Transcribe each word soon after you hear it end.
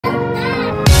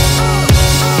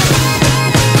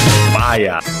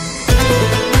fire.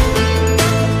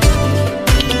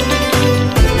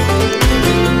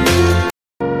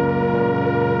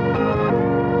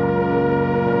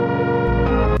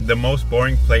 The most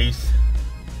boring place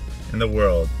in the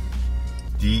world,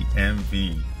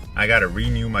 DMV. I gotta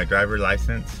renew my driver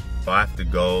license, so I have to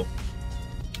go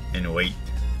and wait.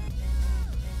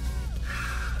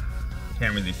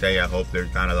 Can't really say. I hope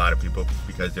there's not a lot of people,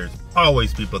 because there's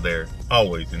always people there,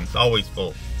 always, and it's always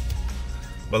full.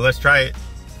 But let's try it,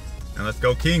 and let's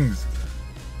go Kings.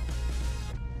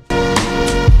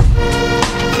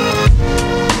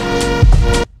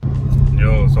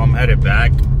 Yo, so I'm headed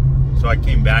back. So I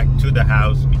came back to the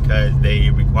house because they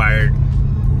required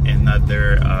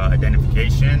another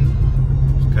identification,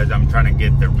 because I'm trying to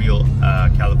get the real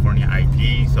California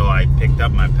ID. So I picked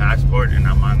up my passport and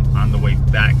I'm on the way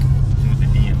back to the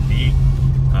DMV,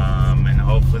 and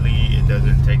hopefully it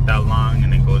doesn't take that long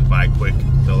and it goes by quick.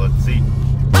 So let's see.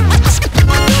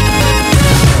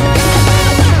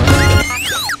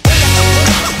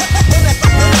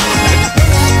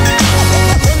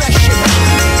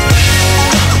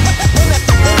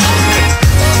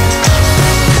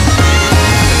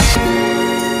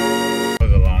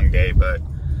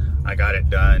 I got it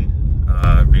done,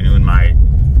 renewing my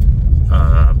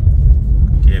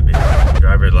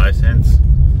driver's license,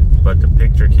 but the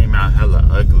picture came out hella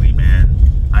ugly, man.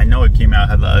 I know it came out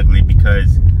hella ugly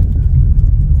because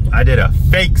I did a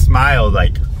fake smile,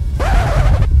 like,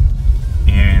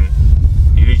 and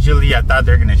usually I thought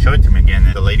they were gonna show it to me again,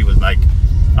 and the lady was like,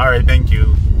 all right, thank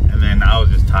you, and then I was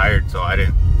just tired, so I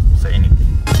didn't say anything.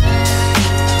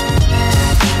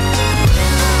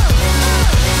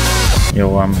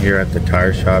 Yo, I'm here at the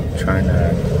tire shop trying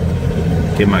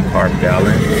to get my car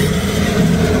balanced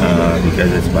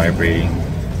because it's vibrating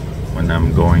when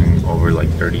I'm going over like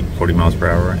 30-40 miles per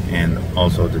hour, and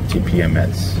also the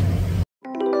TPMS.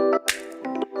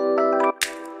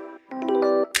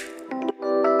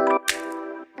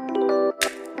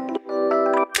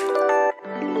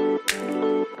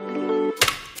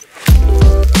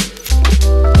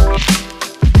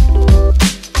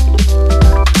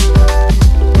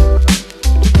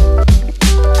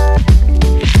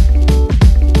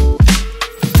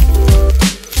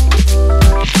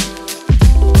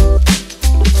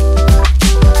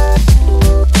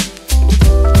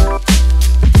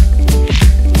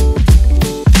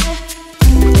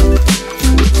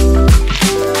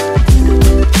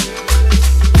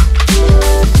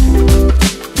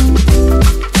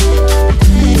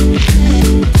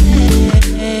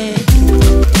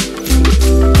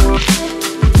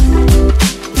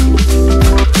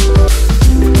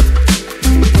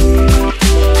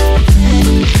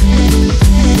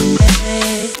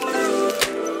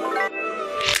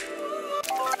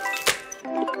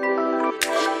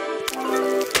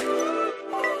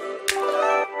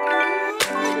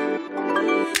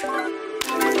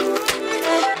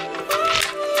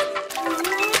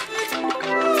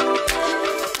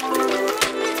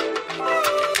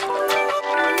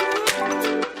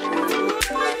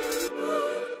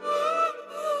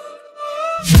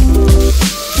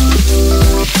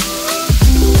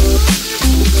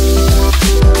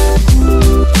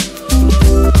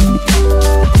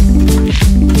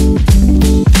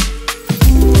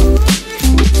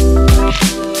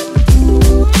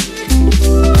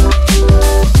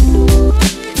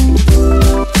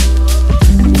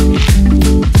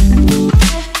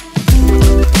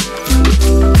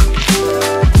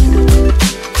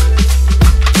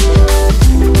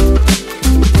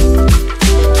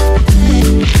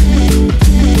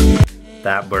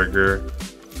 That burger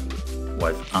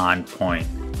was on point.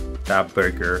 That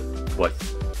burger was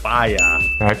fire.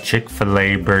 That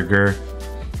Chick-fil-E burger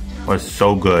was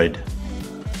so good.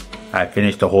 I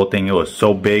finished the whole thing. It was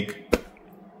so big.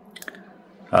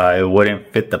 It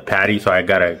wouldn't fit the patty, so I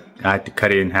had to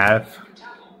cut it in half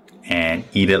and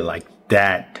eat it like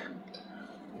that.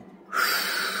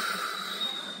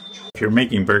 If you're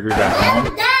making burgers at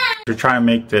home, if you're trying to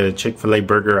make the Chick-fil-A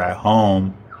burger at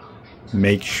home,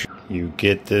 make sure you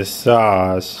get this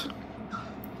sauce.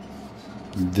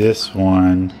 This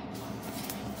one,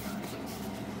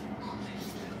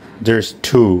 there's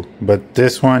two, but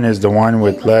this one is the one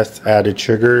with less added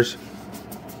sugars,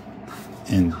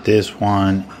 and this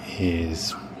one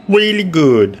is really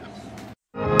good.